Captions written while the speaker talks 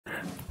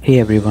Hey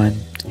everyone,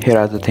 here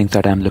are the things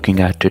that I'm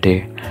looking at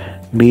today.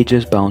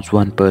 Majors bounce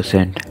 1%,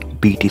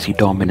 BTC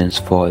dominance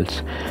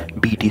falls,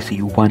 BTC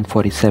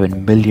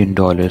 $147 million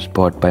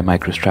bought by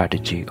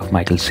MicroStrategy of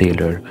Michael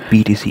Saylor,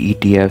 BTC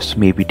ETFs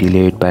may be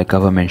delayed by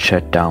government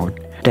shutdown,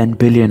 10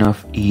 billion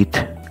of ETH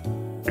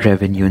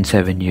revenue in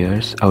 7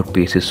 years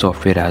outpaces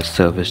software as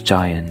service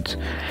giants.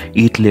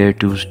 ETH Layer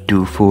 2s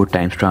do 4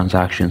 times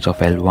transactions of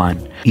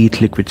L1.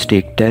 ETH liquid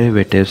stake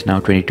derivatives now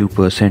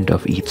 22%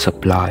 of ETH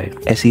supply.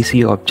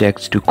 SEC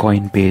objects to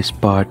Coinbase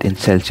part in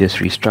Celsius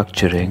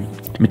restructuring.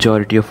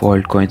 Majority of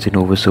altcoins in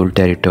oversold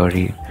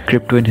territory.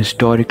 Crypto in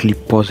historically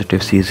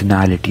positive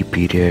seasonality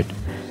period.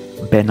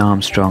 Ben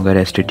Armstrong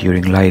arrested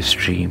during live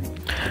stream.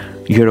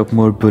 Europe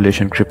more bullish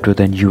on crypto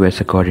than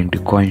US according to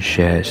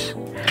CoinShares.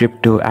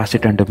 Crypto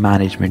asset under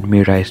management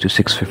may rise to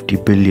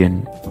 650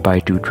 billion by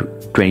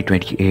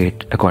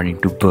 2028 according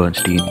to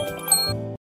Bernstein.